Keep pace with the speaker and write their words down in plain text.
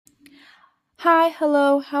Hi,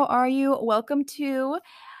 hello, how are you? Welcome to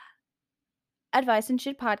Advice and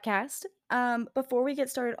Shit podcast. Before we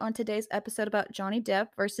get started on today's episode about Johnny Depp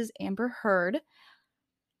versus Amber Heard,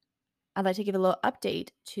 I'd like to give a little update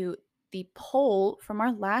to the poll from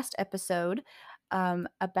our last episode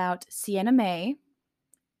about Sienna May.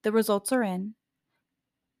 The results are in.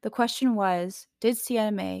 The question was, did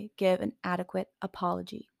Sienna May give an adequate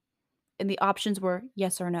apology? And the options were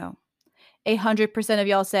yes or no. 100% of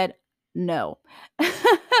y'all said no,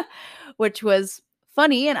 which was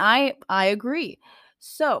funny, and I agree.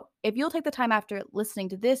 So, if you'll take the time after listening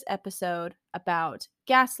to this episode about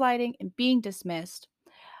gaslighting and being dismissed,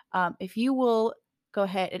 if you will go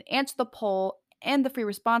ahead and answer the poll and the free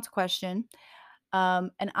response question,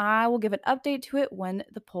 and I will give an update to it when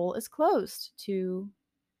the poll is closed to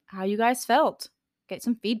how you guys felt. Get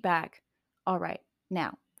some feedback. All right,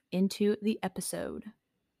 now into the episode.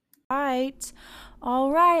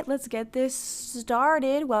 All right, let's get this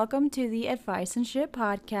started. Welcome to the Advice and Shit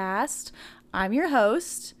podcast. I'm your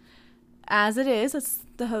host, as it is. It's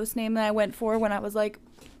the host name that I went for when I was like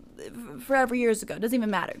forever years ago. Doesn't even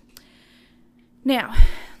matter. Now,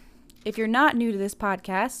 if you're not new to this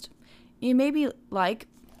podcast, you may be like,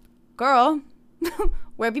 girl,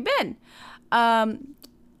 where have you been?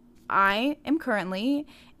 I am currently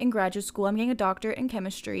in graduate school. I'm getting a doctorate in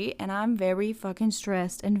chemistry, and I'm very fucking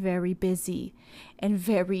stressed and very busy and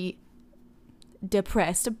very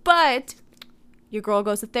depressed. But your girl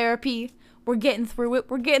goes to therapy. We're getting through it.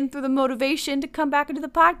 We're getting through the motivation to come back into the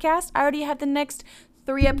podcast. I already have the next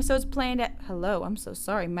 3 episodes planned at... Hello, I'm so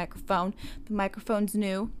sorry, microphone. The microphone's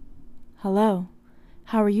new. Hello,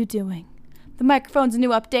 how are you doing? The microphone's a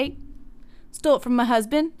new update. Stole it from my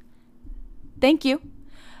husband. Thank you.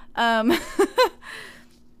 Trying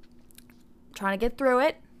to get through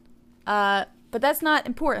it. But that's not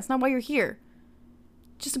important. That's not why you're here.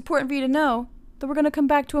 It's just important for you to know that we're going to come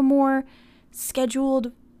back to a more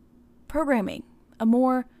scheduled programming. A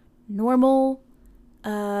more normal,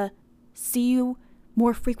 see you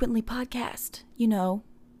more frequently podcast. You know,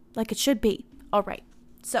 like it should be. All right.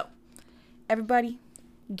 So, everybody,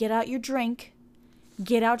 get out your drink.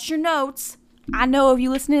 Get out your notes. I know if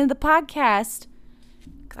you listening to the podcast...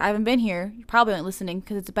 I haven't been here. You're probably not listening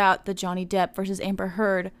because it's about the Johnny Depp versus Amber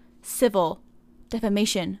Heard civil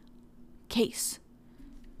defamation case.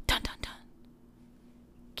 Dun dun dun.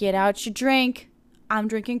 Get out your drink. I'm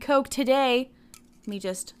drinking Coke today. Let me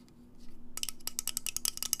just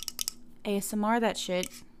ASMR that shit.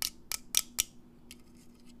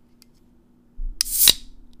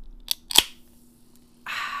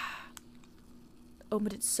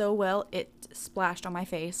 Opened it so well, it splashed on my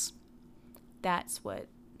face. That's what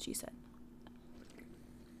she said.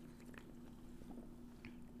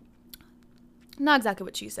 Not exactly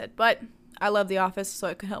what she said, but I love The Office, so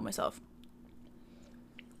I could help myself.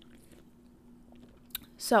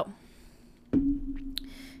 So,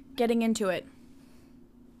 getting into it.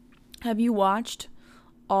 Have you watched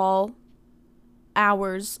all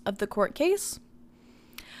hours of the court case?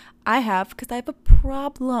 I have, because I have a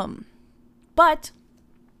problem. But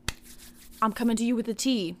I'm coming to you with the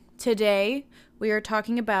tea. Today, we are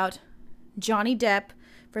talking about Johnny Depp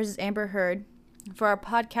versus Amber Heard. For our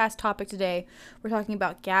podcast topic today, we're talking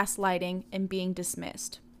about gaslighting and being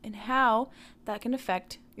dismissed and how that can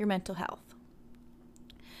affect your mental health.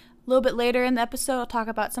 A little bit later in the episode, I'll talk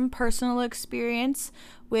about some personal experience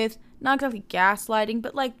with not exactly gaslighting,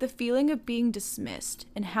 but like the feeling of being dismissed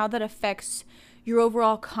and how that affects your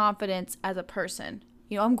overall confidence as a person.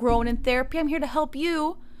 You know, I'm growing in therapy. I'm here to help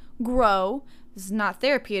you grow. This is not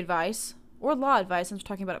therapy advice or law advice. I'm just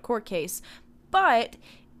talking about a court case. But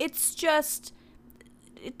it's just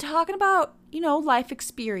talking about, you know, life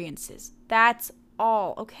experiences. That's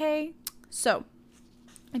all, okay? So,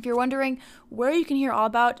 if you're wondering where you can hear all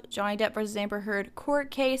about Johnny Depp versus Amber Heard court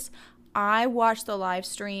case, I watched the live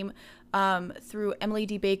stream through Emily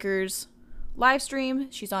D. Baker's live stream.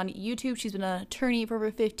 She's on YouTube. She's been an attorney for over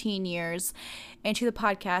 15 years. And she has a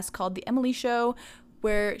podcast called The Emily Show,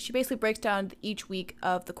 where she basically breaks down each week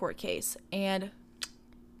of the court case. And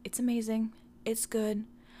it's amazing. It's good.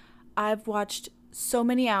 I've watched so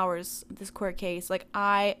many hours of this court case. Like,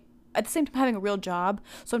 at the same time, having a real job,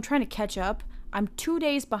 so I'm trying to catch up. I'm 2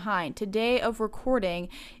 days behind. Today of recording,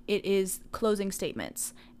 it is closing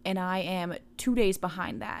statements. And I am 2 days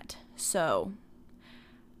behind that. So,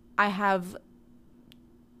 I have,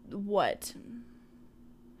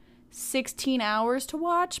 16 hours to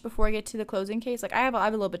watch before I get to the closing case. Like, I have a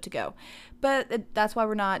little bit to go. But that's why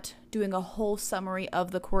we're not doing a whole summary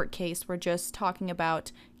of the court case. We're just talking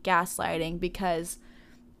about gaslighting because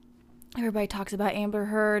everybody talks about Amber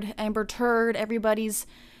Heard, Amber Turd. Everybody's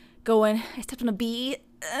going, I stepped on a bee,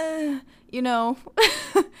 you know,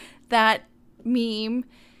 that meme.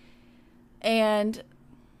 And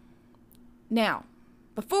now,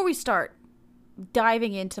 before we start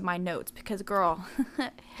diving into my notes, because girl,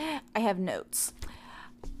 I have notes.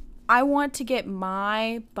 I want to get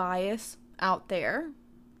my bias out there,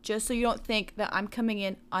 just so you don't think that I'm coming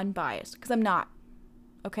in unbiased, because I'm not,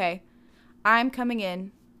 okay? I'm coming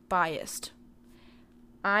in biased.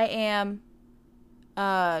 I am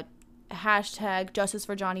hashtag justice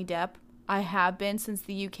for Johnny Depp. I have been since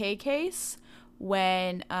the UK case,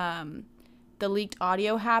 when the leaked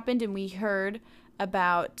audio happened and we heard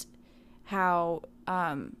about how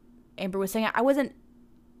Amber was saying, I wasn't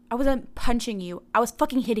punching you, I was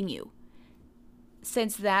fucking hitting you.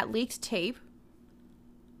 Since that leaked tape,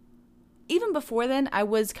 even before then, I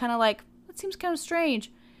was kind of like, that seems kind of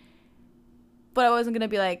strange. But I wasn't going to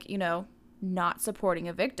be like, you know, not supporting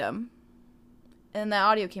a victim. And that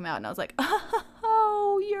audio came out and I was like,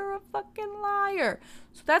 oh, you're a fucking liar.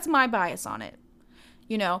 So that's my bias on it.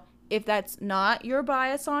 You know, if that's not your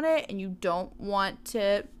bias on it and you don't want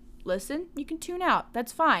to listen, you can tune out.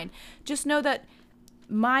 That's fine. Just know that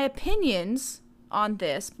my opinions on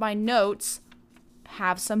this, my notes,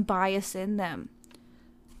 have some bias in them.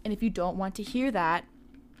 And if you don't want to hear that,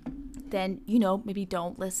 then, you know, maybe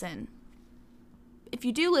don't listen. If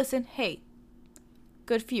you do listen, hey,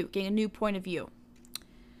 good for you, getting a new point of view.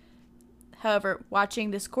 However,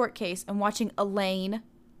 watching this court case and watching Elaine,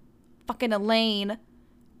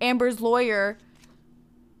 Amber's lawyer,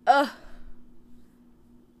 and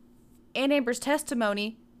Amber's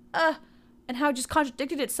testimony, and how it just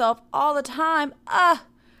contradicted itself all the time, I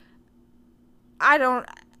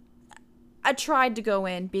tried to go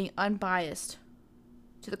in being unbiased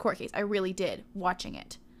to the court case. I really did, watching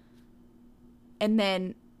it. And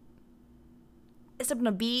then, it's going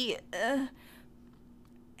to be,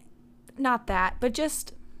 not that, but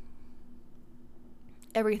just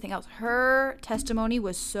everything else. Her testimony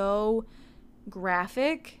was so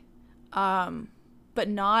graphic, but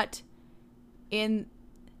not in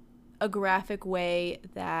a graphic way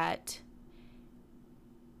that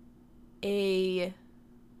a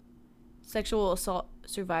sexual assault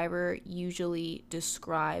survivor usually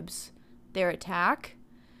describes their attack.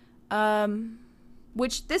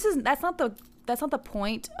 Which that's not the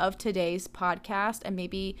point of today's podcast, and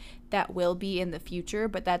maybe that will be in the future,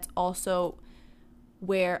 but that's also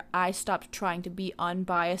where I stopped trying to be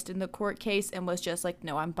unbiased in the court case and was just like,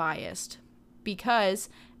 no, I'm biased. Because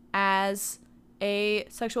as a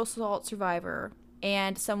sexual assault survivor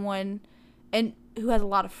and someone who has a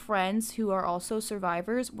lot of friends who are also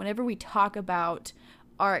survivors, whenever we talk about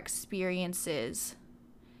our experiences,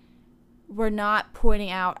 we're not pointing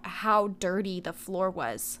out how dirty the floor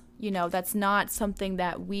was. You know, that's not something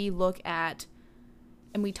that we look at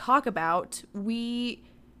and we talk about. We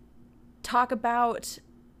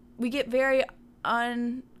get very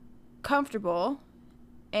uncomfortable.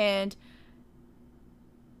 And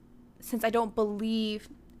since I don't believe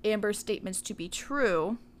Amber's statements to be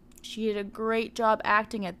true, she did a great job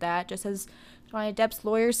acting at that. Just as Johnny Depp's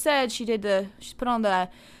lawyer said, she's put on the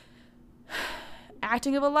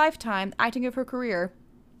acting of a lifetime, acting of her career.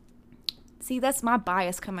 See, that's my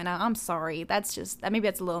bias coming out. I'm sorry. Maybe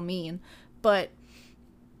that's a little mean. But,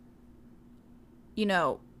 you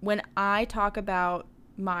know, when I talk about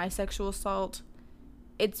my sexual assault,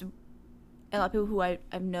 a lot of people who I've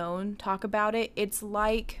known talk about it. It's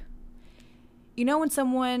like, you know, when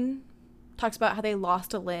someone talks about how they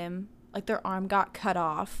lost a limb, like their arm got cut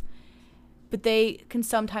off, but they can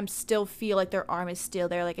sometimes still feel like their arm is still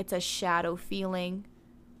there, like it's a shadow feeling,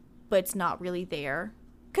 but it's not really there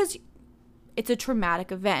because it's a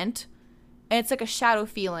traumatic event, and it's like a shadow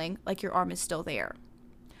feeling, like your arm is still there.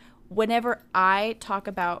 Whenever I talk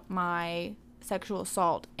about my sexual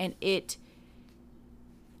assault and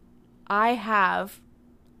I have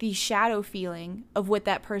the shadow feeling of what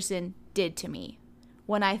that person did to me.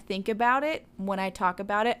 When I think about it, when I talk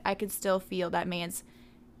about it, I can still feel that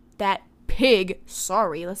pig,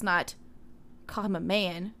 sorry, let's not call him a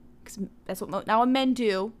man, because that's what now men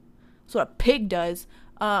do. That's what a pig does.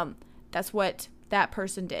 That's what that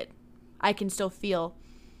person did. I can still feel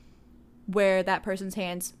where that person's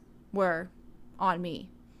hands were on me.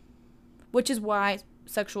 Which is why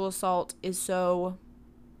sexual assault is so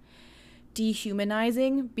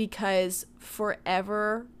dehumanizing, because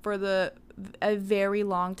forever, for a very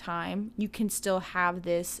long time, you can still have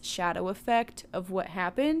this shadow effect of what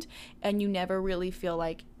happened, and you never really feel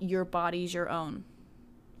like your body's your own.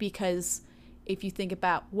 Because if you think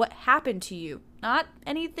about what happened to you, not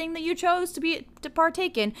anything that you chose to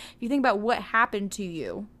partake in, if you think about what happened to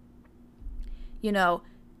you, you know,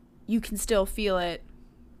 you can still feel it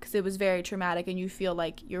because it was very traumatic and you feel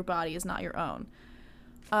like your body is not your own.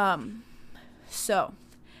 So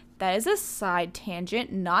that is a side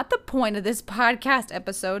tangent, not the point of this podcast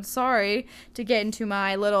episode. Sorry to get into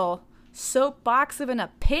my little soapbox of an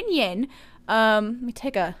opinion. Let me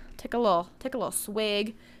take a little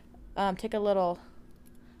swig. Take a little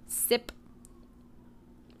sip.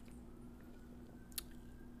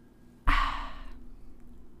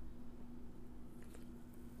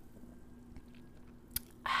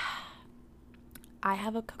 I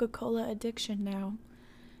have a Coca-Cola addiction now,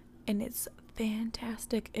 and it's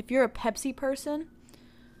fantastic. If you're a Pepsi person,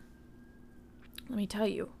 let me tell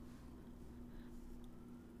you,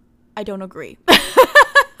 I don't agree.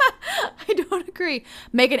 I don't agree.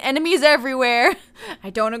 Making enemies everywhere.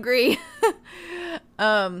 I don't agree.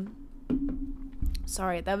 Sorry,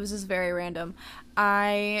 that was just very random.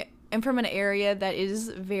 I am from an area that is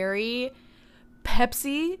very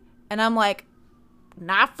Pepsi, and I'm like,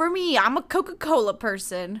 not for me. I'm a Coca-Cola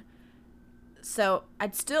person. So I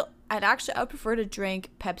would prefer to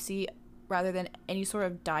drink Pepsi rather than any sort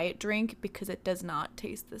of diet drink because it does not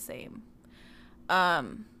taste the same.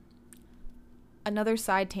 Another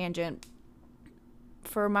side tangent.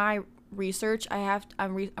 For my research, I'm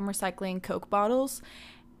recycling Coke bottles,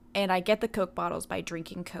 and I get the Coke bottles by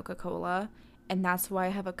drinking Coca-Cola. And that's why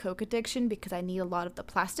I have a Coke addiction, because I need a lot of the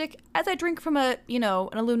plastic as I drink from an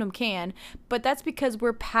aluminum can. But that's because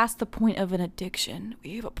we're past the point of an addiction.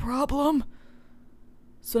 We have a problem.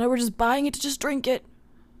 So now we're just buying it to just drink it.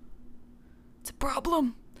 It's a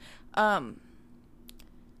problem. But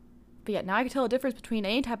yeah, now I can tell the difference between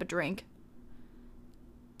any type of drink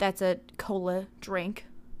that's a cola drink,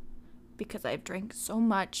 because I've drank so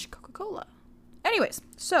much Coca-Cola. Anyways,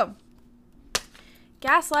 so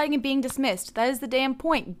gaslighting and being dismissed. That is the damn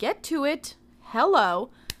point. Get to it. Hello.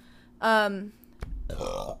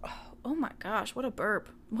 Oh my gosh, what a burp.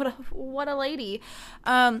 What a lady.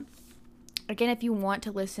 Again, if you want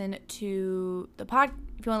to listen to if you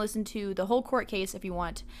want to listen to the whole court case, if you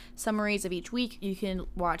want summaries of each week, you can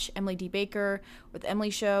watch Emily D. Baker with Emily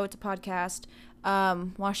Show. It's a podcast.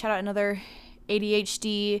 Want to shout out another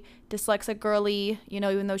ADHD dyslexic girly,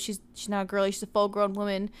 even though she's not a girly, she's a full-grown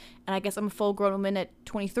woman, and I guess I'm a full-grown woman at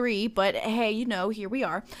 23, but hey, here we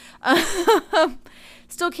are.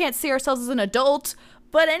 Still can't see ourselves as an adult,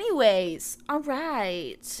 but anyways, all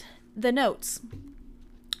right, the notes.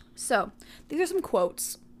 So these are some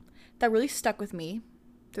quotes that really stuck with me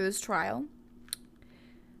through this trial.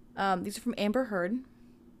 These are from Amber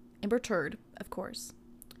Turd, of course,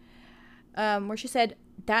 where she said,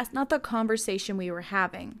 "That's not the conversation we were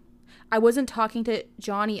having. I wasn't talking to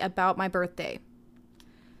Johnny about my birthday."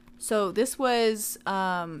 So this was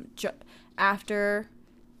after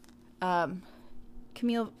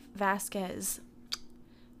Camille Vasquez,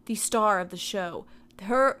 the star of the show,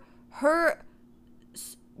 her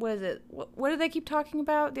what is it? What did they keep talking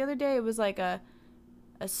about the other day? It was like a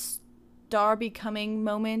star becoming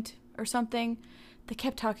moment or something. They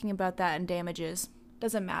kept talking about that in Damages.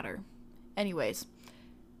 Doesn't matter. Anyways,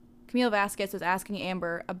 Camille Vasquez was asking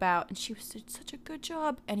Amber about, and she did such a good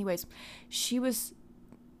job. Anyways, she was,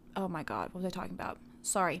 oh my God, what was I talking about?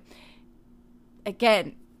 Sorry.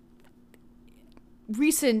 Again,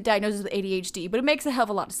 recent diagnosis of ADHD, but it makes a hell of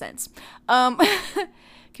a lot of sense.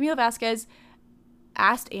 Camille Vasquez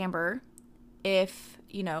asked Amber if,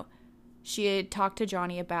 she had talked to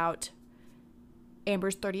Johnny about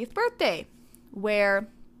Amber's 30th birthday, where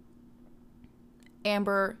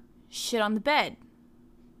Amber shit on the bed,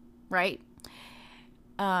 right?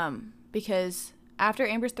 Because after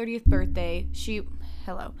Amber's 30th birthday, if you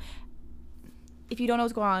don't know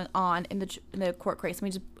what's going on in the court case,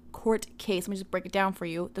 let me just break it down for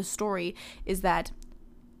you. The story is that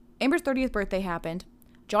Amber's 30th birthday happened.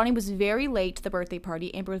 Johnny was very late to the birthday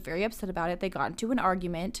party. Amber was very upset about it. They got into an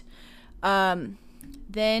argument. They got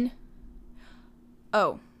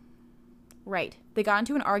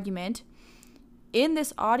into an argument. In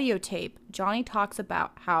this audio tape, Johnny talks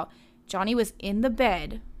about how Johnny was in the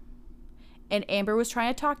bed and Amber was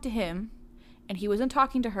trying to talk to him and he wasn't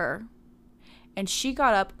talking to her. And she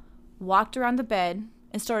got up, walked around the bed,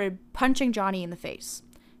 and started punching Johnny in the face.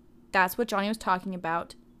 That's what Johnny was talking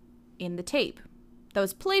about in the tape that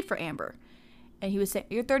was played for Amber. And he was saying,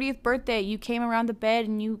 your 30th birthday, you came around the bed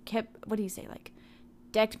and you kept, what did he say? Like,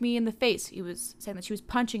 decked me in the face. He was saying that she was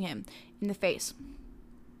punching him in the face.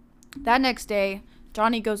 That next day,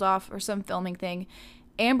 Johnny goes off for some filming thing.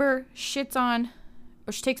 Amber shits on,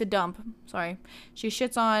 or she takes a dump, sorry. She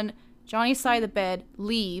shits on Johnny's side of the bed,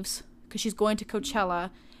 leaves, because she's going to Coachella,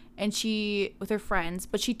 and with her friends,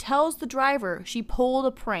 but she tells the driver she pulled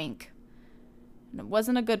a prank. And it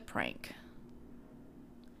wasn't a good prank.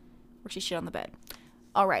 Where she shit on the bed.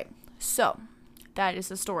 All right. So, that is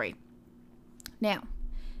the story. Now,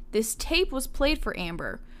 this tape was played for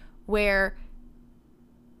Amber where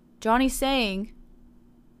Johnny's saying,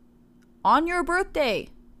 on your birthday,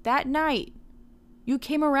 that night, you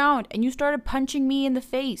came around and you started punching me in the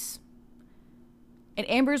face. And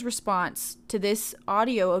Amber's response to this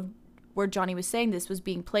audio of where Johnny was saying this was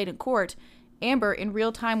being played in court, Amber in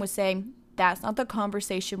real time was saying, that's not the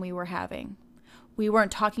conversation we were having. We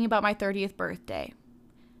weren't talking about my 30th birthday.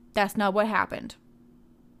 That's not what happened.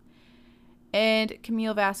 And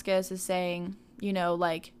Camille Vasquez is saying, you know,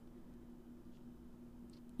 like,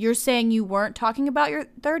 you're saying you weren't talking about your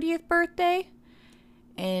 30th birthday?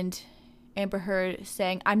 And Amber Heard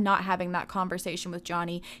saying, I'm not having that conversation with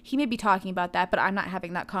Johnny. He may be talking about that, but I'm not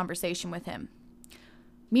having that conversation with him.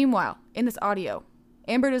 Meanwhile, in this audio,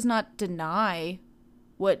 Amber does not deny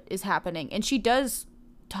what is happening. And she does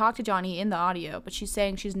talk to Johnny in the audio, but she's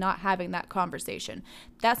saying she's not having that conversation.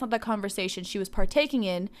 That's not the conversation she was partaking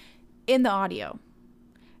in the audio.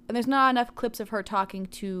 And there's not enough clips of her talking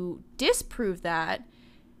to disprove that,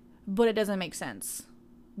 but it doesn't make sense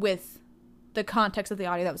with the context of the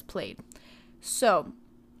audio that was played. So,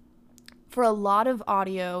 for a lot of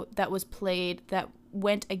audio that was played that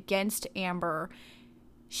went against Amber,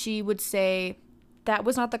 she would say, that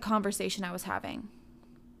was not the conversation I was having.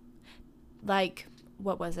 Like,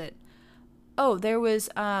 what was it? Oh, there was,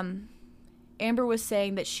 Amber was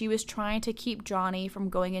saying that she was trying to keep Johnny from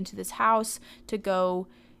going into this house to go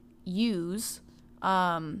use,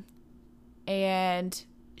 and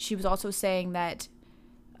she was also saying that,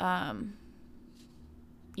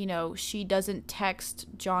 you know, she doesn't text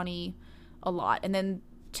Johnny a lot. And then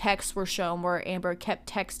texts were shown where Amber kept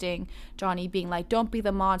texting Johnny being like, don't be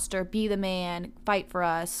the monster, be the man, fight for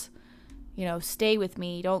us, you know, stay with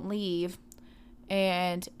me, don't leave.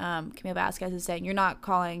 And Camille Vasquez is saying, you're not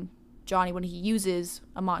calling Johnny when he uses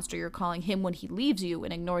a monster, you're calling him when he leaves you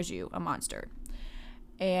and ignores you a monster.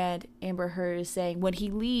 And Amber Heard is saying when he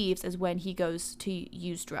leaves is when he goes to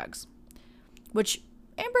use drugs, which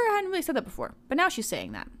Amber hadn't really said that before, but now she's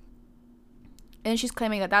saying that. And she's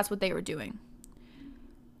claiming that that's what they were doing.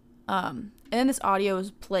 And then this audio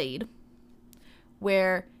is played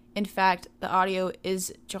where, in fact, the audio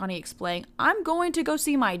is Johnny explaining, I'm going to go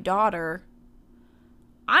see my daughter.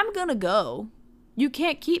 I'm going to go. You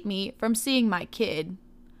can't keep me from seeing my kid.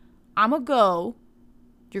 I'm going to go.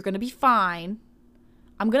 You're going to be fine.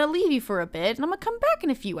 I'm going to leave you for a bit, and I'm going to come back in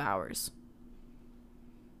a few hours.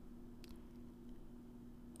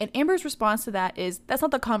 And Amber's response to that is, that's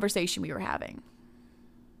not the conversation we were having.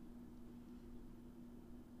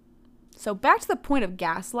 So back to the point of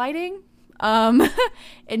gaslighting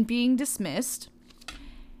and being dismissed.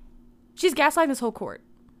 She's gaslighting this whole court,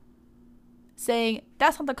 saying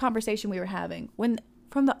that's not the conversation we were having. When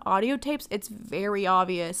from the audio tapes, it's very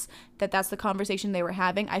obvious that that's the conversation they were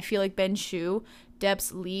having. I feel like Ben Shue,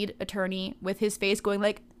 Depp's lead attorney, with his face going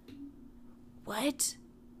like, what?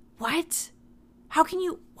 What? How can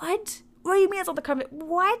you, what? What do you mean it's not the conversation?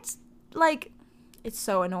 What? Like, it's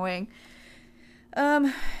so annoying.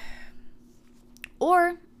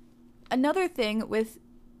 Or another thing with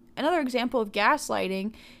another example of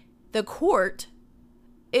gaslighting the court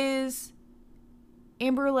is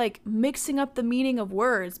Amber like mixing up the meaning of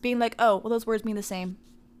words, being like, oh, well, those words mean the same,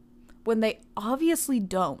 when they obviously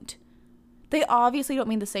don't. They obviously don't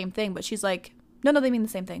mean the same thing, but she's like, no, they mean the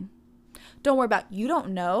same thing. Don't worry about it. You don't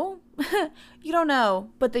know. You don't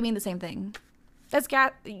know, but they mean the same thing.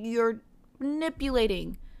 You're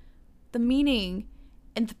manipulating the meaning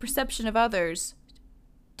and the perception of others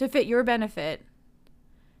to fit your benefit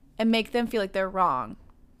and make them feel like they're wrong.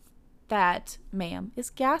 That, ma'am, is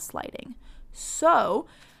gaslighting. So,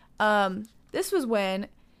 this was when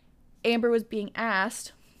Amber was being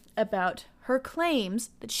asked about her claims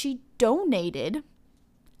that she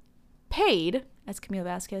paid, as Camille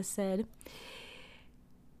Vasquez said,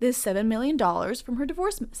 this $7 million from her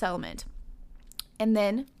divorce settlement. And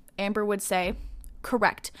then Amber would say,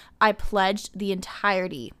 correct, I pledged the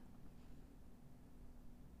entirety.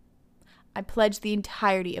 I pledged the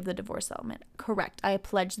entirety of the divorce settlement. Correct, I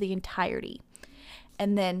pledged the entirety.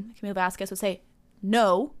 And then Camille Vasquez would say,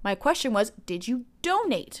 no, my question was, did you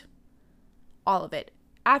donate all of it?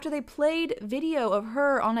 After they played video of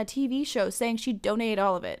her on a TV show saying she donated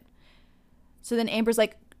all of it. So then Amber's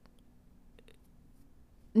like,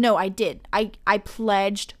 no, I did. I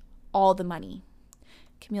pledged all the money.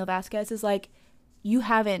 Camille Vasquez is like, you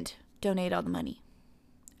haven't donated all the money.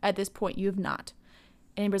 At this point, you have not.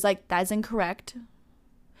 And Amber's like, that is incorrect.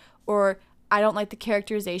 Or, I don't like the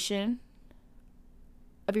characterization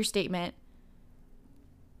of your statement.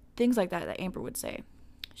 things like that Amber would say.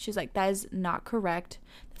 She's like, that is not correct.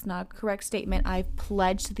 That's not a correct statement. I've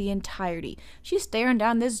pledged the entirety. She's staring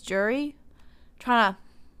down this jury, trying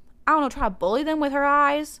to bully them with her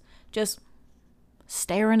eyes, just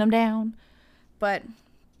staring them down. But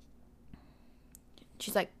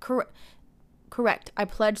she's like, correct. I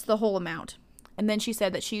pledged the whole amount. And then she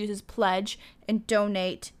said that she uses pledge and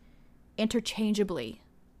donate interchangeably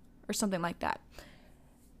or something like that.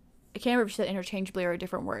 I can't remember if she said interchangeably or a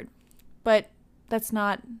different word. But that's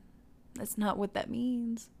not what that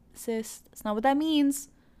means, sis. That's not what that means.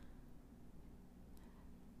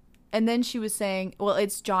 And then she was saying, well,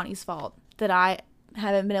 it's Johnny's fault that I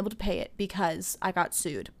haven't been able to pay it because I got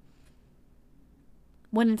sued.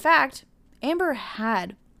 When in fact, Amber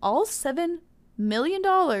had all $7 million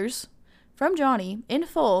from Johnny in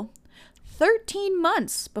full 13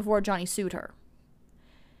 months before Johnny sued her.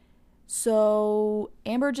 So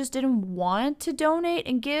Amber just didn't want to donate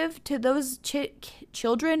and give to those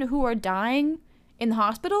children who are dying in the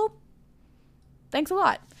hospital? Thanks a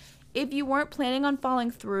lot. If you weren't planning on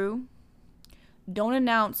following through, don't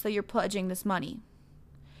announce that you're pledging this money.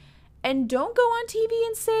 And don't go on TV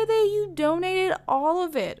and say that you donated all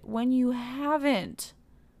of it when you haven't.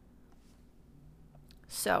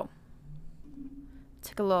 So,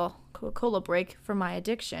 take a little Coca-Cola break for my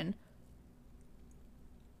addiction.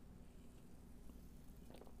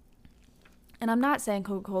 And I'm not saying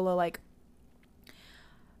Coca-Cola like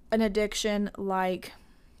an addiction like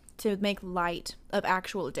to make light of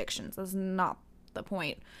actual addictions. That's not the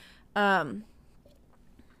point. I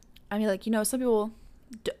mean, like, you know, some people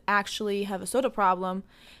actually have a soda problem,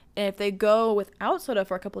 and if they go without soda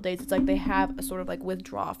for a couple of days, it's like they have a sort of like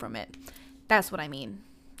withdrawal from it. That's what I mean.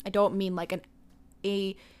 I don't mean like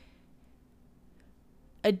a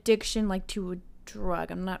addiction like to a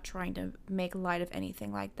drug. I'm not trying to make light of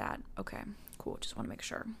anything like that. Okay, cool. Just want to make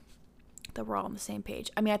sure that we're all on the same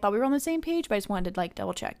page. I mean, I thought we were on the same page, but I just wanted to like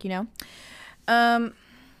double check, you know?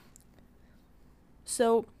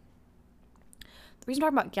 So the reason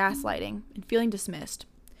I'm talking about gaslighting and feeling dismissed,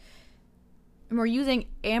 and we're using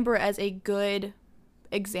Amber as a good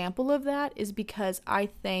example of that, is because I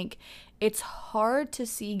think it's hard to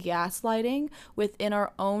see gaslighting within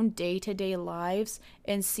our own day-to-day lives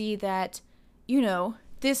and see that, you know,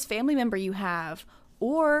 this family member you have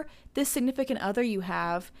or this significant other you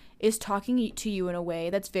have is talking to you in a way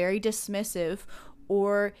that's very dismissive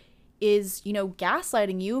or is, you know,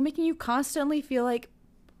 gaslighting you, making you constantly feel like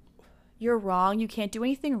you're wrong, you can't do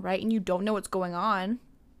anything right, and you don't know what's going on.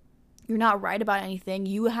 You're not right about anything.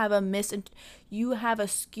 You have a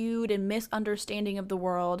skewed and misunderstanding of the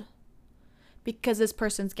world because this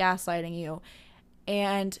person's gaslighting you.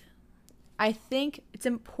 And I think it's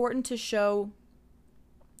important to show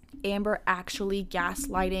Amber actually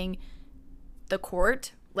gaslighting the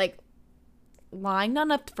court, like lying, not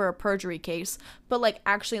enough for a perjury case, but like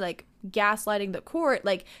actually like gaslighting the court,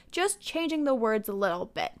 like just changing the words a little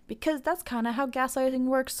bit, because that's kind of how gaslighting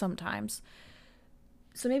works sometimes.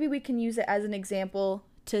 So maybe we can use it as an example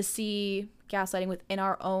to see gaslighting within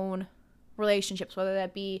our own relationships, whether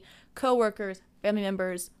that be coworkers, family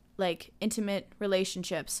members, like intimate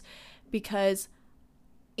relationships, because,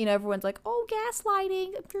 you know, everyone's like, oh,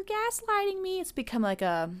 gaslighting, if you're gaslighting me, it's become like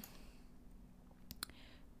a,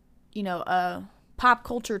 you know, a pop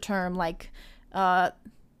culture term, like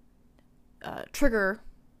trigger,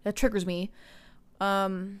 that triggers me,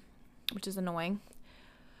 which is annoying.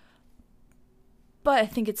 But I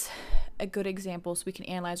think it's a good example so we can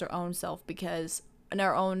analyze our own self, because in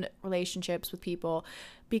our own relationships with people,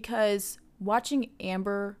 because watching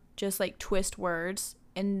Amber just like twist words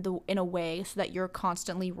in a way so that you're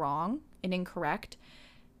constantly wrong and incorrect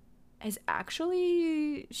has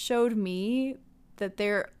actually showed me that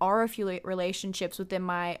there are a few relationships within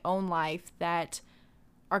my own life that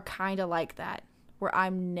are kind of like that, where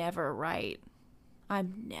I'm never right.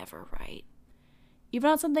 I'm never right.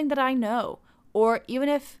 Even on something that I know, or even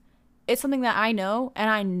if it's something that I know and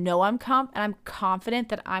I know I'm confident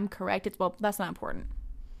that I'm correct, well, that's not important.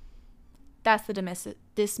 That's the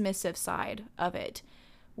dismissive side of it,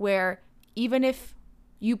 where even if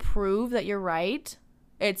you prove that you're right,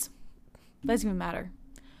 it doesn't even matter.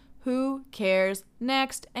 Who cares?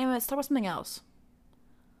 Next. Anyway, let's talk about something else.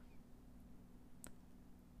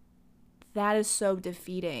 That is so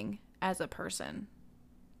defeating as a person.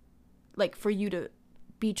 Like, for you to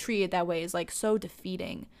be treated that way is like so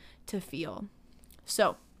defeating to feel.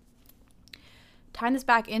 So, tying this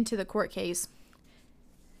back into the court case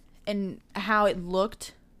and how it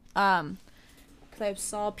looked, because I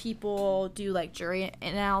saw people do like jury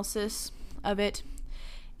analysis of it,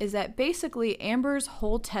 is that basically Amber's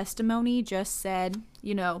whole testimony just said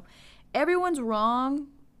Everyone's wrong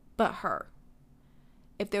but her.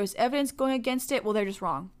 If there's evidence going against it, well, they're just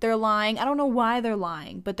wrong. They're lying. I don't know why they're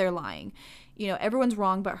lying, but they're lying. Everyone's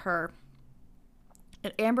wrong but her.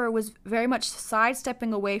 And Amber was very much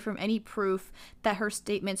sidestepping away from any proof that her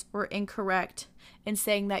statements were incorrect and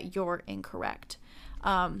saying that you're incorrect.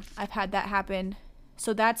 I've had that happen.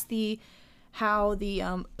 So that's how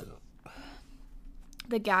the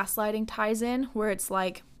gaslighting ties in, where it's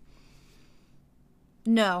like,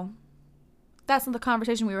 no, that's not the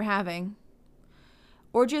conversation we were having.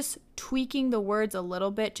 Or just tweaking the words a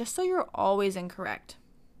little bit just so you're always incorrect.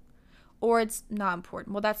 Or it's not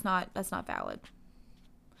important. Well, that's not valid.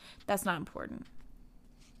 That's not important.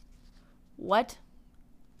 What?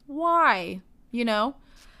 Why?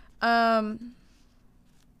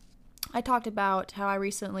 I talked about how I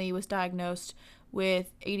recently was diagnosed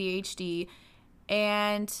with ADHD,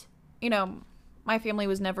 and my family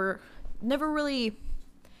was never really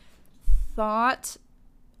thought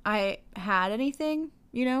I had anything,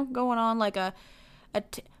 going on, like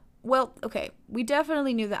well, okay, we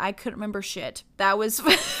definitely knew that I couldn't remember shit. That was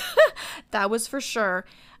that was for sure.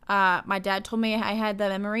 My dad told me I had the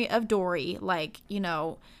memory of Dory. Like,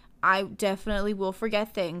 I definitely will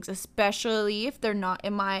forget things, especially if they're not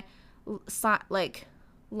in my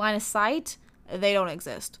line of sight. They don't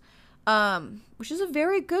exist, which is a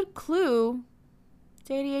very good clue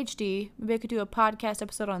to ADHD. Maybe I could do a podcast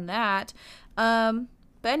episode on that. But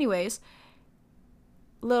anyways,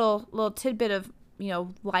 little tidbit of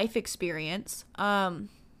life experience. I'm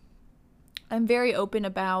very open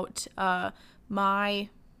about my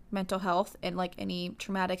mental health and like any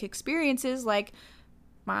traumatic experiences, like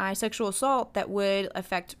my sexual assault, that would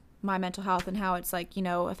affect my mental health and how it's like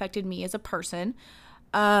affected me as a person.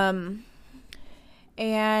 And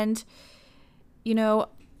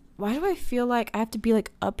why do I feel like I have to be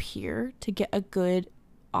like up here to get a good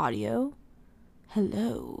audio?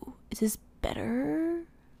 Hello, is this better?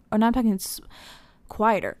 Or now I'm talking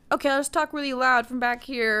quieter. Okay, let's talk really loud from back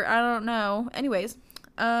here. I don't know. Anyways,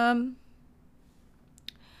 I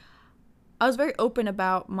was very open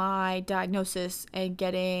about my diagnosis and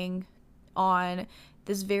getting on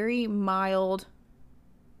this very mild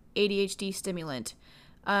ADHD stimulant.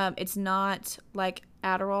 It's not like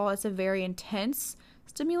Adderall. It's a very intense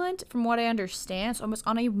stimulant from what I understand. So I'm just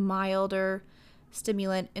on a milder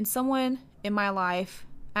stimulant. And someone in my life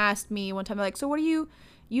asked me one time, like, so what are you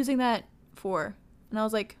using that for? And I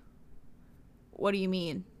was like, what do you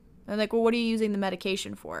mean? And like, well, what are you using the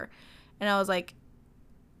medication for? And I was like,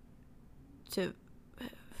 to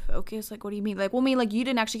focus. Like, what do you mean? Like, well, I mean, like, you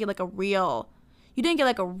didn't get like a real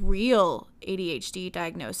ADHD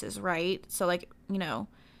diagnosis, right? So like,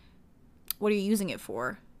 what are you using it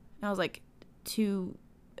for? And I was like, to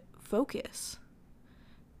focus.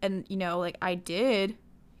 And like, I did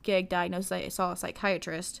get a diagnosis. I saw a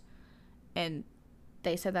psychiatrist, and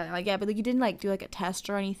they said that, like, yeah, but like, you didn't like do like a test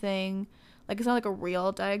or anything. Like, it's not like a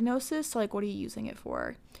real diagnosis. So like, what are you using it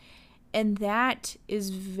for? And that is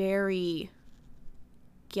very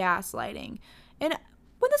gaslighting. And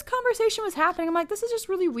when this conversation was happening, I'm like, this is just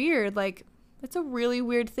really weird. Like, it's a really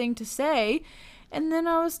weird thing to say. And then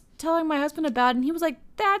I was telling my husband about it, and he was like,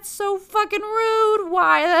 that's so fucking rude.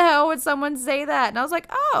 Why the hell would someone say that? And I was like,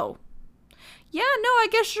 oh, yeah, no, I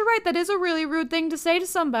guess you're right. That is a really rude thing to say to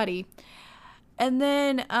somebody. And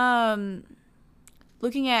then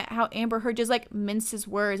looking at how Amber Heard just like minces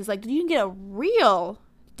words. It's like, did you get a real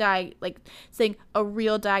saying a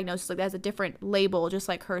real diagnosis, like that's a different label, just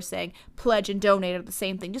like her saying pledge and donate are the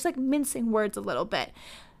same thing, just like mincing words a little bit.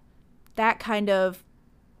 That kind of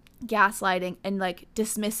gaslighting and like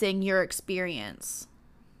dismissing your experience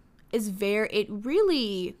it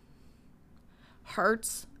really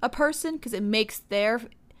hurts a person, because it makes their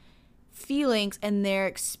feelings and their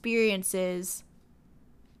experiences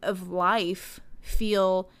of life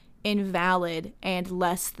feel invalid and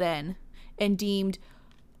less than, and deemed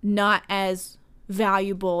not as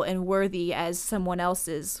valuable and worthy as someone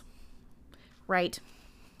else's, right?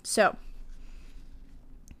 So,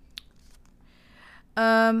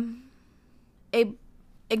 another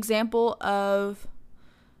example of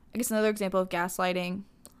gaslighting,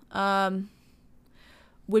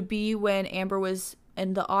 would be when Amber was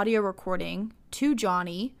in the audio recording to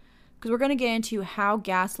Johnny, because we're going to get into how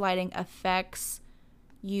gaslighting affects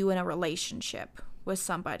you in a relationship with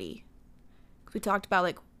somebody. We talked about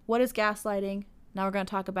like, what is gaslighting? Now we're going to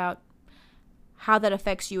talk about how that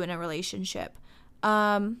affects you in a relationship.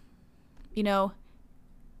 Amber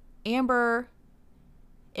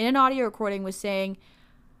in an audio recording was saying,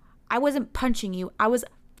 I wasn't punching you. I was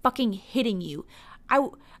fucking hitting you.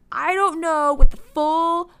 I don't know what the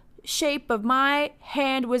full shape of my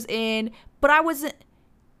hand was in, but I wasn't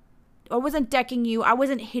decking you. I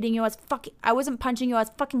wasn't hitting you. I wasn't punching you. I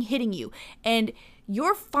was fucking hitting you. And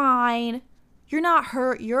you're fine. You're not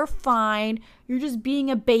hurt. You're fine. You're just being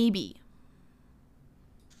a baby.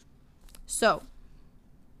 So,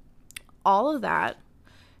 all of that,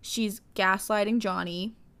 she's gaslighting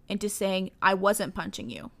Johnny into saying, I wasn't punching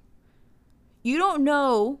you. You don't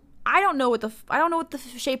know. I don't know what the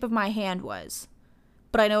shape of my hand was,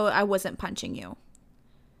 but I know I wasn't punching you.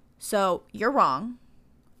 So you're wrong.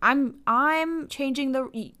 I'm changing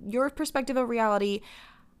your perspective of reality.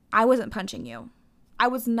 I wasn't punching you. I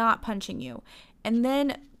was not punching you. And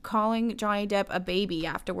then calling Johnny Depp a baby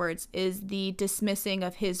afterwards is the dismissing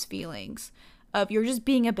of his feelings. Of you're just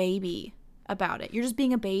being a baby about it. You're just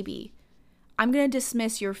being a baby. I'm going to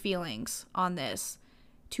dismiss your feelings on this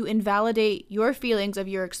to invalidate your feelings of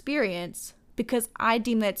your experience because I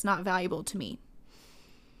deem that it's not valuable to me.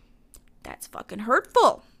 That's fucking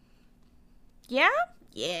hurtful. Yeah?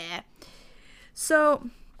 Yeah. So,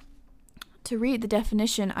 to read the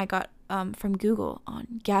definition I got from Google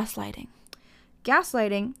on gaslighting.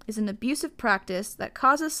 Gaslighting is an abusive practice that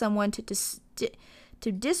causes someone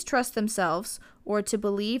to distrust themselves or to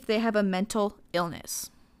believe they have a mental illness.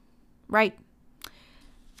 Right?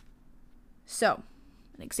 So,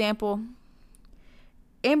 an example.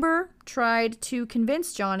 Amber tried to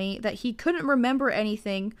convince Johnny that he couldn't remember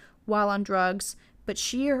anything while on drugs, but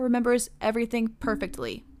she remembers everything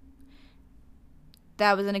perfectly.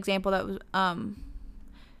 That was an example that was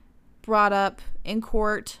brought up in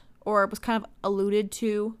court, or was kind of alluded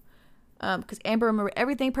to, because Amber remembered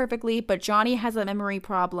everything perfectly, but Johnny has a memory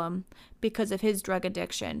problem because of his drug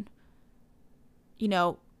addiction. You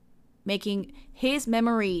know, making his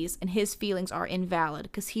memories and his feelings are invalid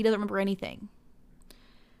because he doesn't remember anything.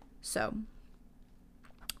 So,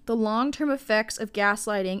 the long-term effects of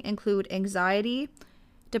gaslighting include anxiety,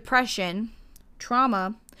 depression,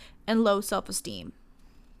 trauma, and low self-esteem.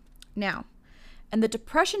 Now, in the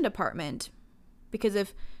depression department, because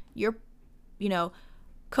if your,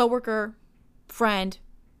 coworker, friend,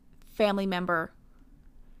 family member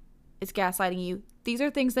is gaslighting you, these are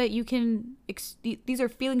things that you can, these are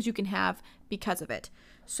feelings you can have because of it.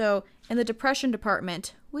 So, in the depression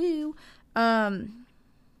department,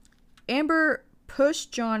 Amber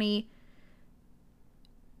pushed Johnny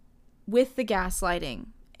with the gaslighting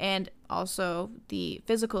and also the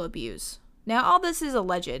physical abuse. Now, all this is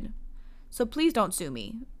alleged, so please don't sue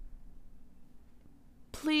me.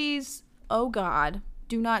 Please, oh God,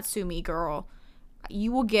 do not sue me, girl.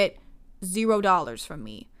 You will get $0 from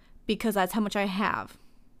me because that's how much I have,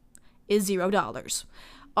 is $0.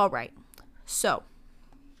 All right, so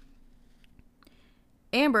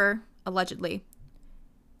Amber, allegedly,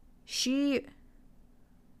 she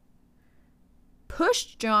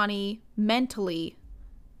pushed Johnny mentally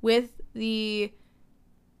with the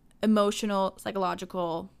emotional,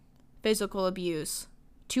 psychological, physical abuse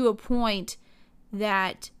to a point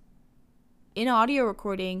that in audio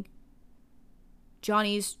recording,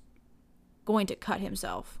 Johnny's going to cut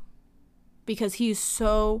himself because he's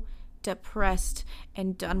so depressed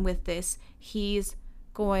and done with this. He's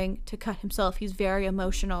going to cut himself. He's very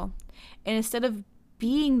emotional. And instead of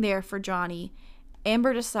being there for Johnny,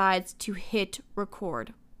 Amber decides to hit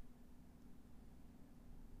record.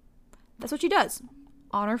 That's what she does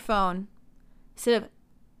on her phone. Instead of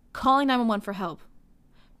calling 911 for help,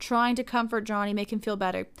 trying to comfort Johnny, make him feel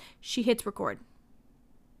better, she hits record.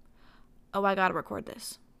 Oh, I gotta record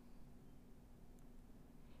this.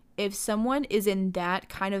 If someone is in that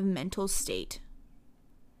kind of mental state,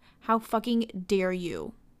 how fucking dare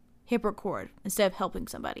you hit record instead of helping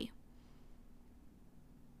somebody?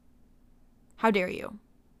 How dare you?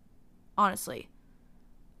 Honestly.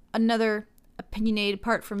 Another opinionated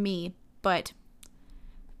part from me, but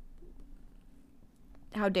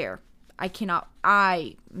how dare. I cannot.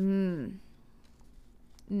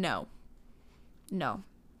 No.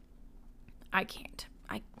 I can't.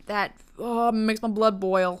 That makes my blood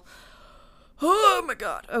boil. Oh my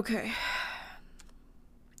God. Okay.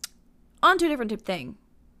 On to a different thing.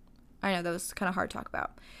 I know that was kind of hard to talk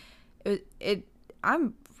about.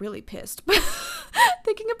 I'm really pissed.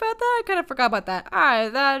 Thinking about that, I kind of forgot about that.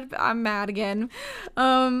 I'm mad again.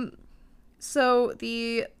 So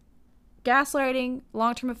the gaslighting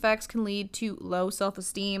long-term effects can lead to low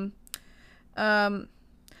self-esteem.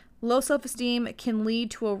 Low self-esteem can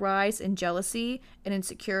lead to a rise in jealousy and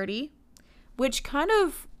insecurity, which kind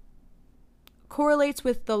of correlates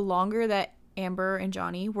with the longer that Amber and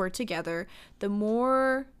Johnny were together, the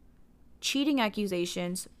more cheating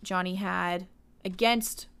accusations Johnny had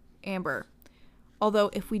against Amber.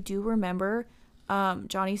 Although, if we do remember,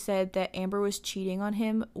 Johnny said that Amber was cheating on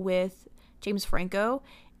him with James Franco.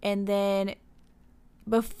 And then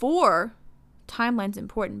before, timeline's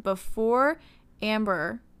important, before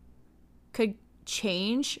Amber could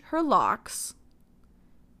change her locks,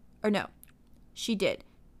 or no, she did.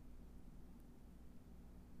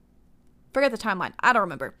 Forget the timeline. I don't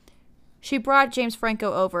remember. She brought James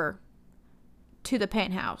Franco over to the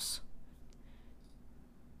penthouse.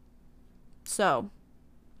 So,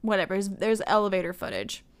 whatever. There's elevator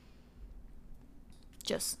footage.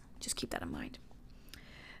 Just keep that in mind.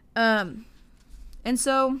 And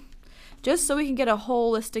so, just so we can get a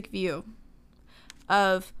holistic view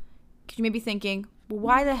of, you may be thinking, well,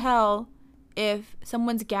 why the hell, if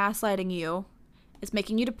someone's gaslighting you, it's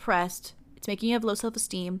making you depressed, it's making you have low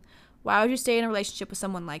self-esteem, why would you stay in a relationship with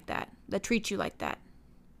someone like that treats you like that?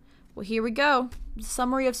 Well, here we go. A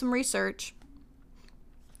summary of some research.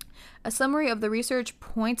 A summary of the research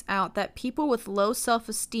points out that people with low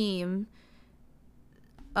self-esteem's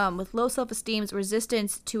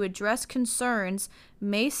resistance to address concerns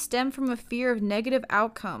may stem from a fear of negative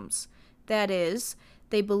outcomes. That is,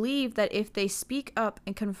 they believe that if they speak up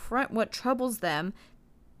and confront what troubles them,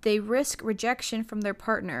 they risk rejection from their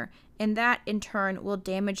partner, and that in turn will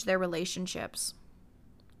damage their relationships.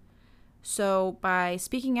 So by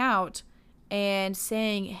speaking out and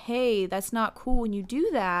saying, hey, that's not cool when you do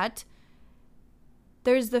that,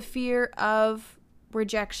 there's the fear of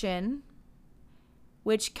rejection,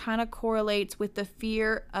 which kind of correlates with the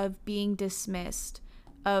fear of being dismissed,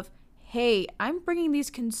 of, hey, I'm bringing these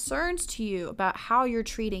concerns to you about how you're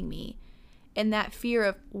treating me, and that fear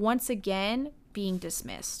of, once again, being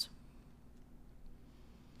dismissed.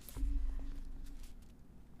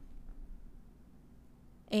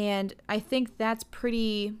 And I think that's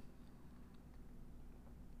pretty...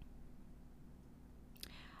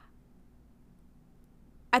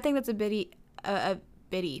 I think that's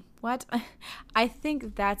I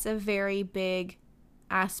think that's a very big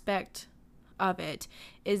aspect of it,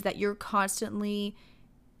 is that you're constantly,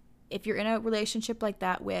 if you're in a relationship like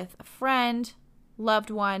that with a friend, loved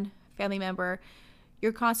one, family member,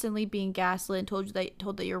 you're constantly being gaslit and told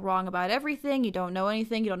that you're wrong about everything, you don't know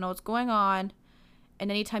anything, you don't know what's going on, and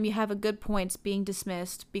anytime you have a good point, it's being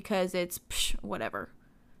dismissed because it's whatever.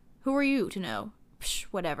 Who are you to know?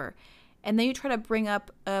 Whatever. And then you try to bring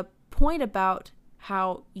up a point about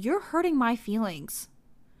how you're hurting my feelings.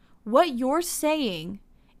 What you're saying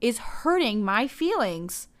is hurting my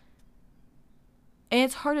feelings. And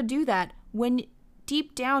it's hard to do that when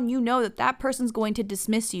deep down you know that that person's going to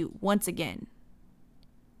dismiss you once again.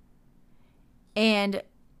 And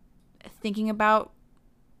thinking about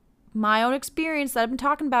my own experience that I've been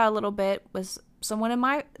talking about a little bit with someone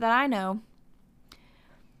that I know,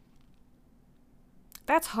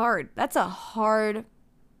 that's hard. That's a hard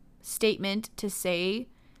statement to say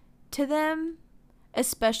to them,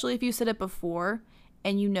 especially if you said it before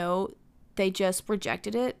and you know they just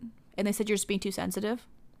rejected it and they said you're just being too sensitive.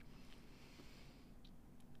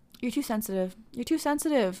 You're too sensitive. You're too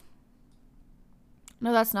sensitive.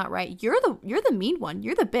 No, that's not right. You're the mean one.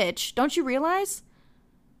 You're the bitch. Don't you realize?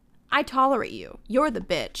 I tolerate you. You're the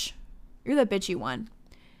bitch. You're the bitchy one.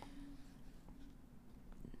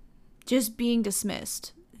 Just being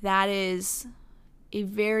dismissed. That is a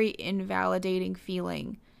very invalidating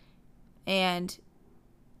feeling. And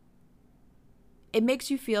it makes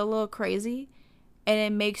you feel a little crazy. And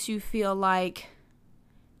it makes you feel like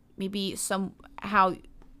maybe somehow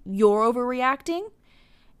you're overreacting.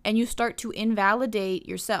 And you start to invalidate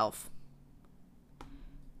yourself.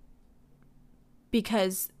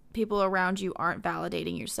 Because people around you aren't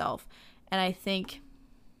validating yourself. And I think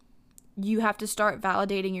you have to start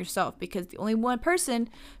validating yourself, because the only one person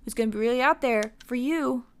who's going to be really out there for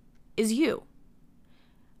you is you.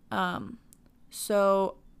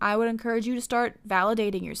 So I would encourage you to start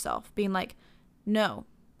validating yourself, being like, no,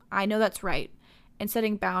 I know that's right, and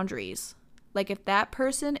setting boundaries. Like if that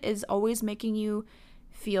person is always making you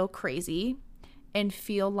feel crazy and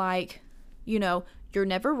feel like, you're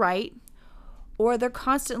never right, or they're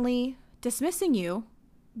constantly dismissing you,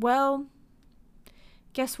 well,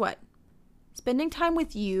 guess what? Spending time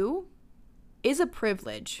with you is a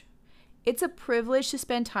privilege. It's a privilege to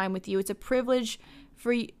spend time with you. It's a privilege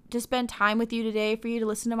for you to spend time with you today, for you to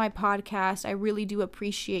listen to my podcast. I really do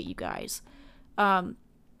appreciate you guys. But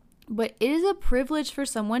it is a privilege for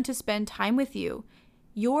someone to spend time with you.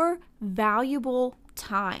 Your valuable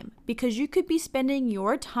time. Because you could be spending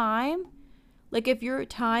your time, like if your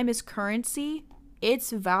time is currency,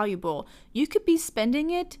 it's valuable. You could be spending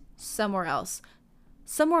it somewhere else.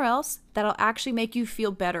 Somewhere else that'll actually make you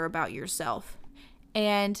feel better about yourself.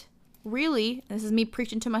 And really, this is me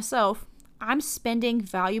preaching to myself, I'm spending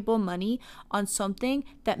valuable money on something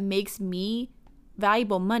that makes me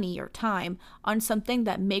valuable money or time on something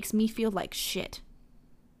that makes me feel like shit.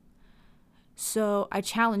 So I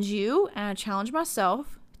challenge you and I challenge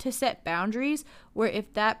myself to set boundaries where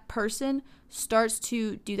if that person starts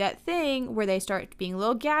to do that thing where they start being a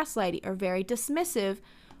little gaslighty or very dismissive,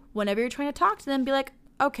 whenever you're trying to talk to them, be like,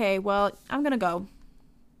 okay, well, I'm going to go.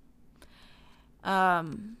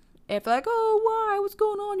 If they're like, oh, why? What's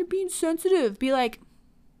going on? You're being sensitive. Be like,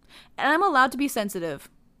 and I'm allowed to be sensitive.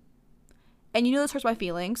 And you know this hurts my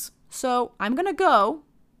feelings. So I'm going to go.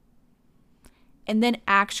 And then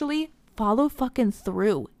actually follow fucking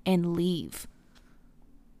through and leave.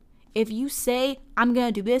 If you say, I'm going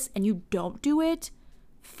to do this and you don't do it,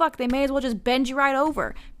 fuck, they may as well just bend you right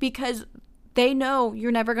over. Because they know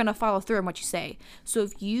you're never going to follow through on what you say. So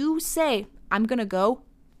if you say, I'm going to go,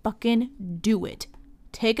 fucking do it.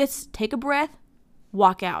 Take a breath,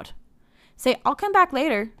 walk out. Say, I'll come back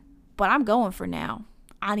later, but I'm going for now.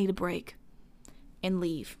 I need a break. And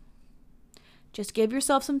leave. Just give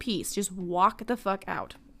yourself some peace. Just walk the fuck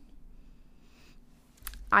out.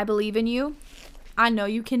 I believe in you. I know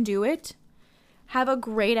you can do it. Have a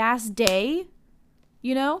great ass day.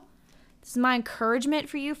 You know? This is my encouragement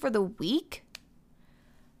for you for the week.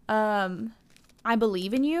 I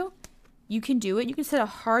believe in you. You can do it. You can set a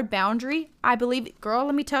hard boundary. I believe, girl,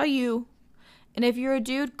 let me tell you. And if you're a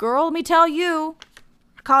dude, girl, let me tell you.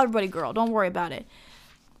 I call everybody girl. Don't worry about it.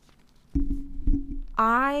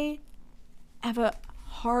 I have a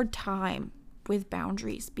hard time with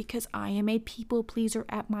boundaries because I am a people pleaser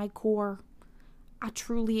at my core. I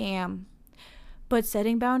truly am. But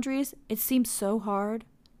setting boundaries, it seems so hard.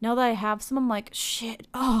 Now that I have some, I'm like, shit,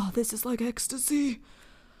 oh, this is like ecstasy.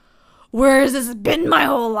 Where has this been my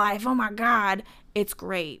whole life? Oh my God. It's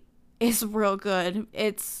great. It's real good.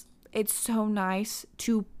 It's so nice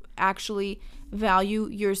to actually value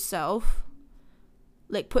yourself.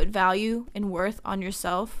 Like put value and worth on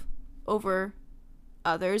yourself over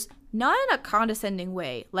others. Not in a condescending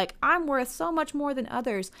way. Like I'm worth so much more than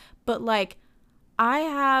others. But like I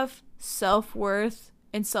have self-worth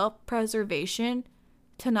and self-preservation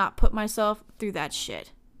to not put myself through that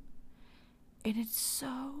shit. And it's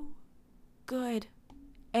so good.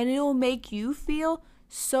 And it'll make you feel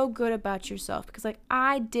so good about yourself. Because like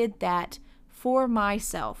I did that for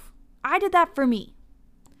myself. I did that for me.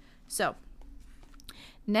 So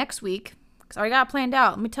next week, because I already got it planned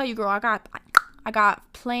out. Let me tell you, girl, I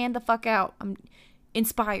got planned the fuck out. I'm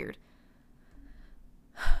inspired.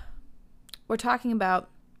 We're talking about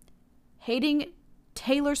hating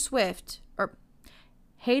Taylor Swift, or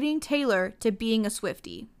hating Taylor to being a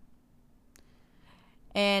Swiftie.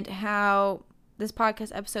 And how this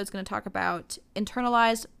podcast episode is going to talk about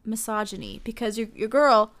internalized misogyny. Because your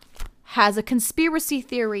girl has a conspiracy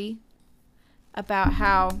theory about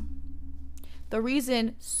how the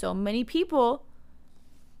reason so many people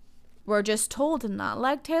were just told to not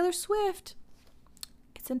like Taylor Swift,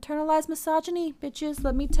 it's internalized misogyny, bitches.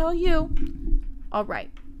 Let me tell you. All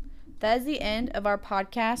right. That is the end of our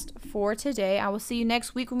podcast for today. I will see you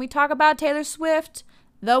next week when we talk about Taylor Swift,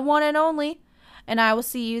 the one and only. And I will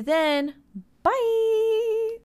see you then.